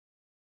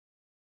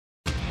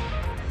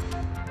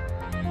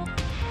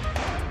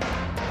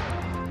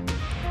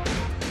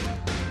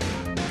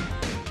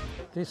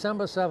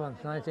December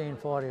 7th,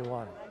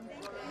 1941.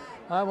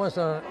 I was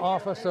an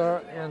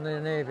officer in the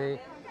Navy,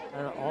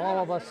 and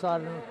all of a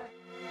sudden,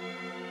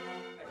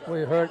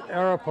 we heard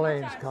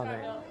airplanes coming.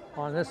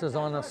 This is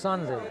on a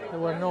Sunday. There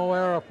were no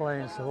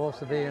airplanes supposed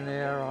to be in the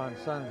air on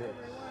Sunday.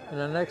 And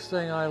the next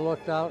thing I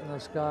looked out in the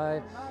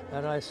sky,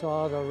 and I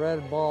saw the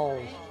red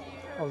balls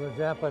of the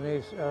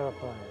Japanese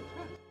airplanes.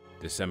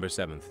 December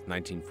 7th,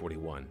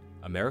 1941.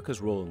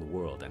 America's role in the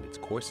world and its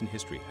course in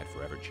history had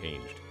forever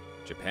changed.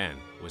 Japan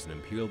was an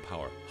imperial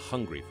power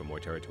hungry for more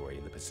territory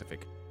in the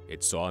Pacific.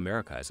 It saw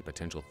America as a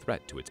potential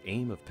threat to its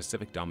aim of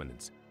Pacific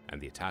dominance,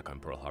 and the attack on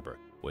Pearl Harbor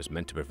was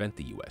meant to prevent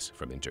the U.S.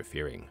 from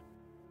interfering.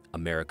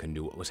 America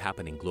knew what was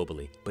happening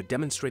globally, but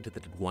demonstrated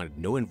that it wanted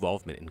no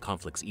involvement in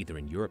conflicts either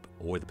in Europe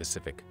or the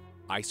Pacific.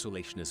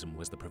 Isolationism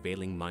was the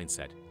prevailing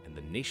mindset, and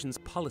the nation's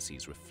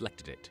policies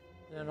reflected it.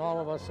 Then all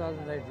of a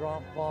sudden they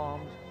dropped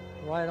bombs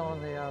right on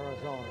the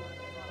Arizona.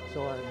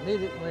 So I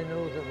immediately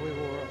knew that we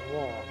were at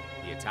war.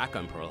 The attack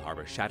on Pearl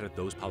Harbor shattered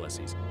those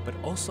policies, but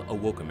also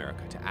awoke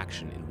America to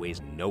action in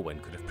ways no one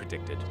could have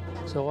predicted.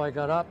 So I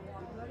got up,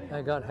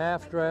 I got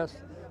half dressed,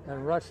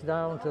 and rushed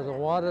down to the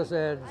water's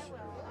edge.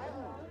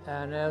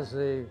 And as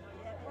the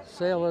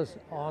sailors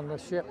on the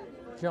ship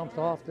jumped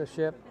off the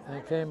ship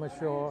and came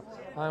ashore,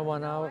 I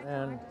went out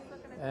and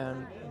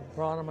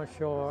brought them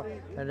ashore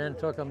and then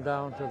took them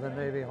down to the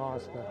Navy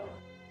hospital.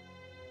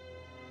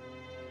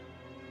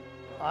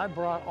 I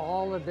brought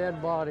all the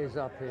dead bodies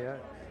up here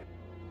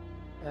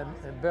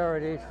and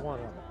buried each one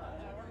of them.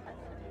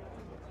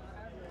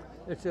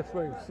 It just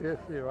brings tears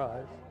to your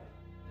eyes.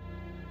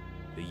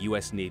 The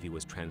U.S. Navy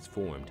was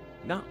transformed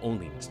not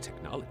only in its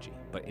technology,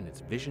 but in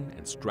its vision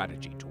and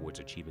strategy towards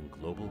achieving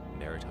global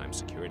maritime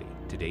security.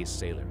 Today's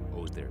sailor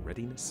owes their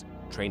readiness,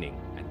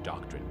 training, and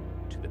doctrine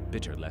to the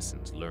bitter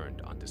lessons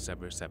learned on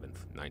December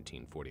 7th,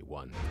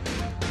 1941.